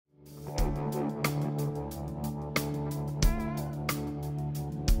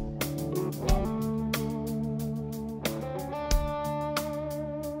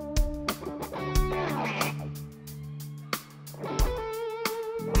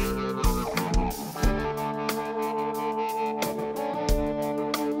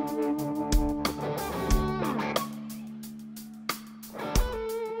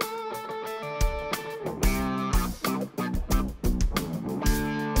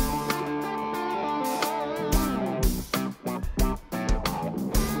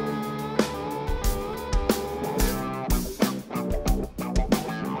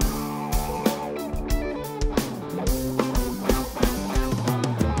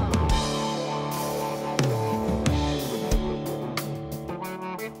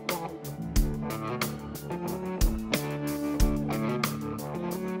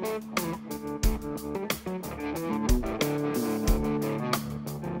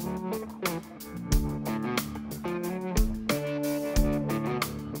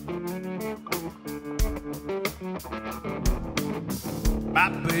My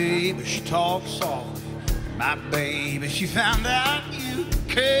baby, she talks softly. My baby, she found out you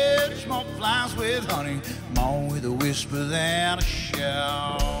catch more flies with honey, more with a whisper than a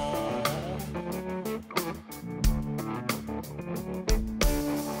shout.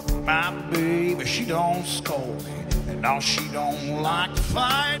 My baby, she don't scold me, and no, she don't like to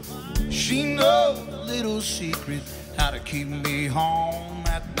fight. She knows a little secret, how to keep me home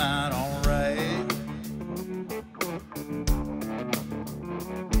at night, alright.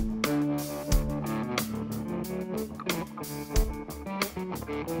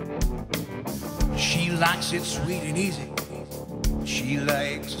 She likes it sweet and easy. She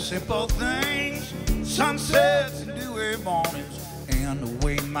likes simple things, sunsets and dewy mornings, and the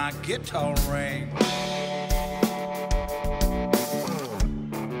way my guitar rings.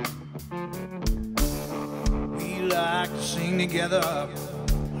 We like to sing together,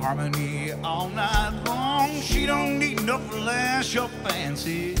 harmony all night long. She don't need no flash or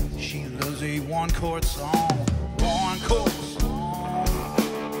fancy. She loves a one-chord song, one-chord song.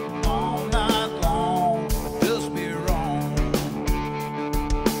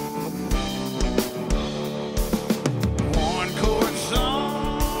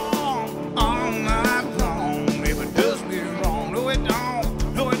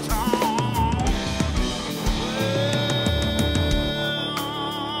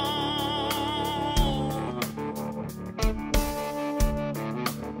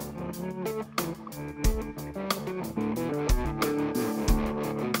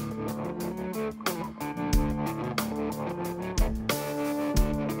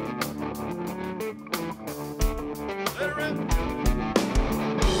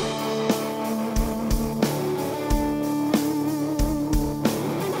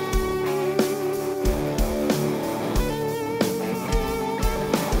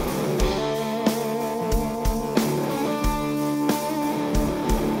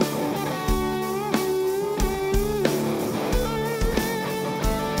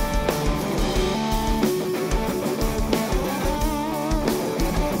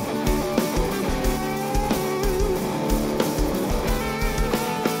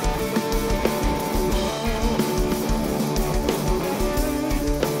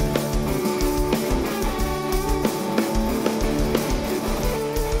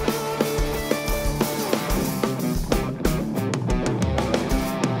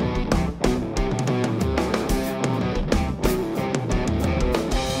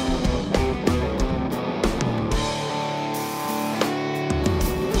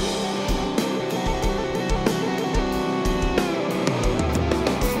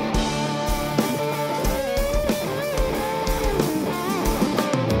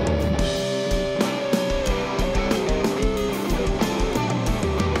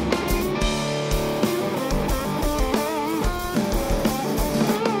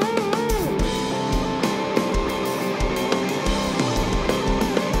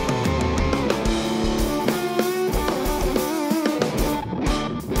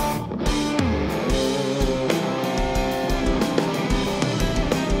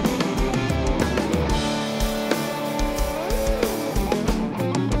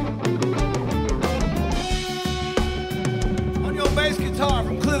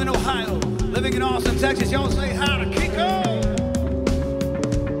 Living in Austin, Texas, y'all say hi to Kiko.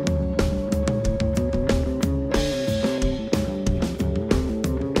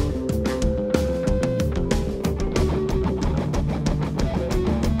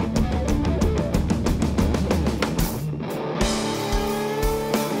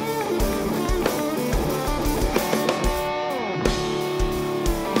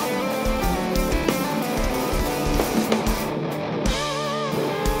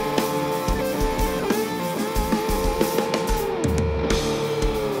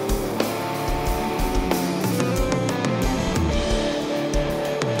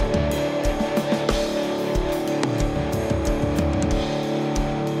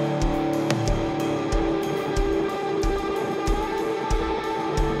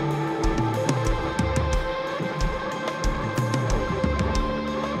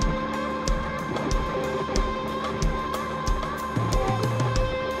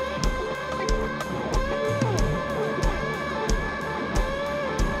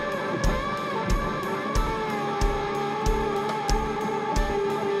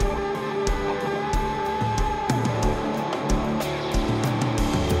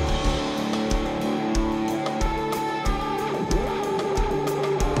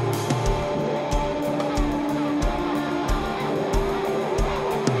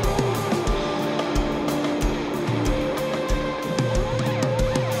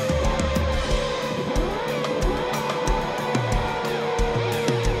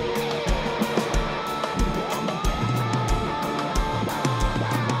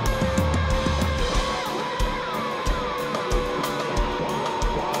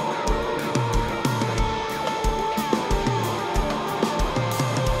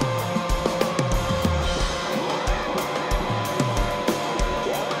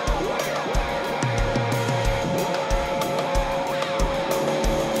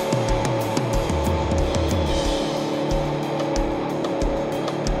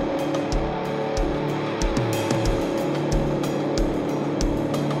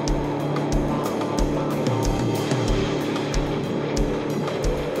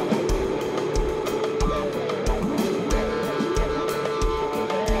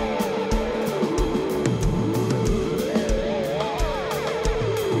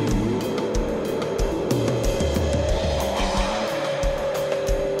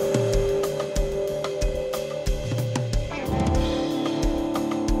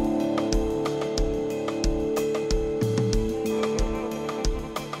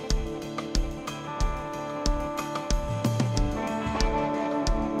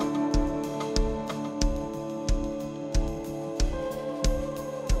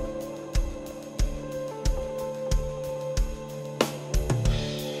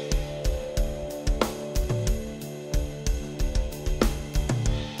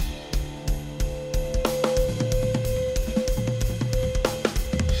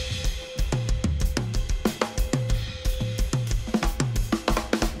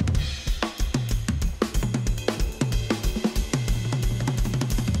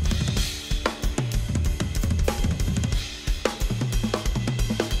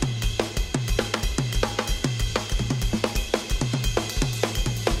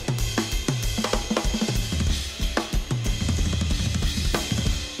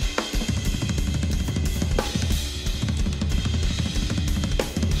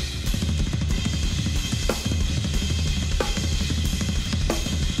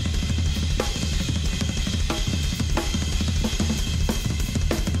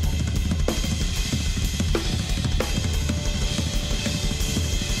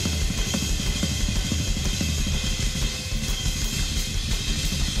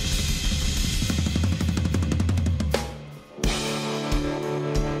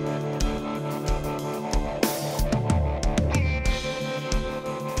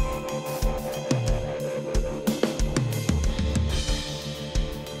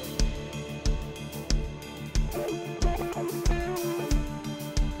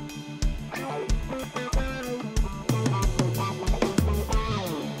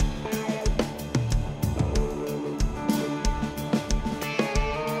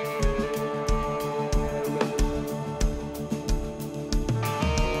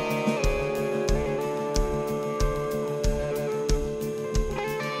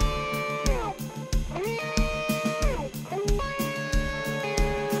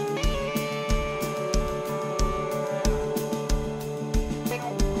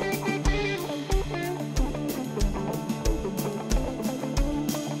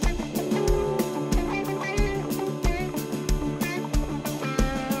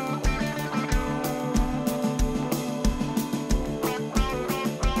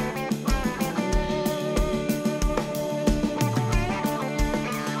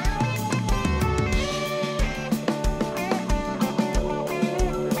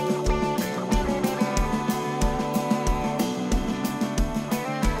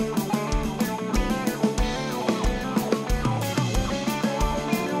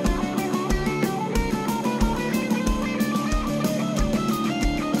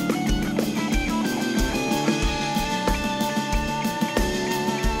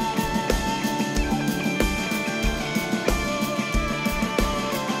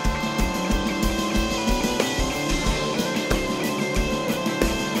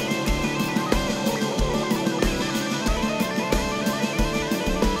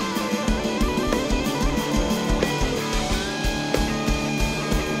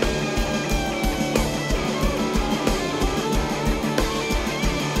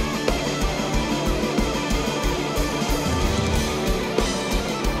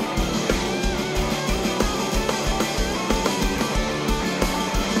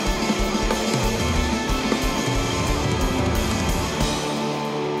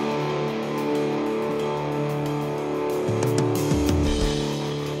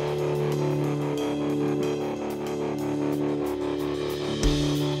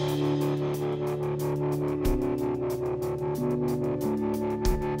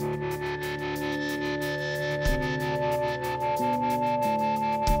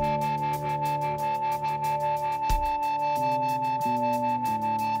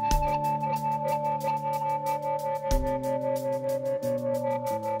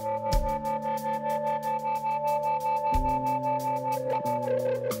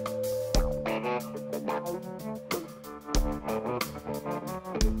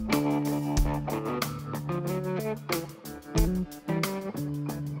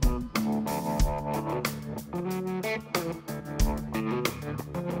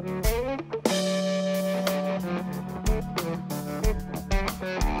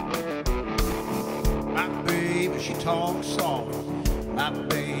 Chord Song. My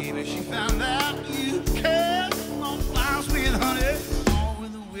baby, she found out you can't on flowers with honey, all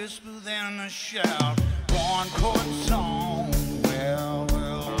with a whisper then a shout. One chord song, well,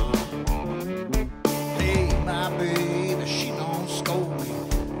 well. Hey, my baby, she don't scold me.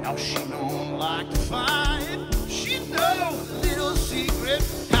 No, she don't like to fight. She knows a little secret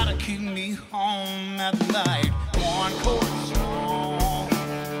how to keep me home at night.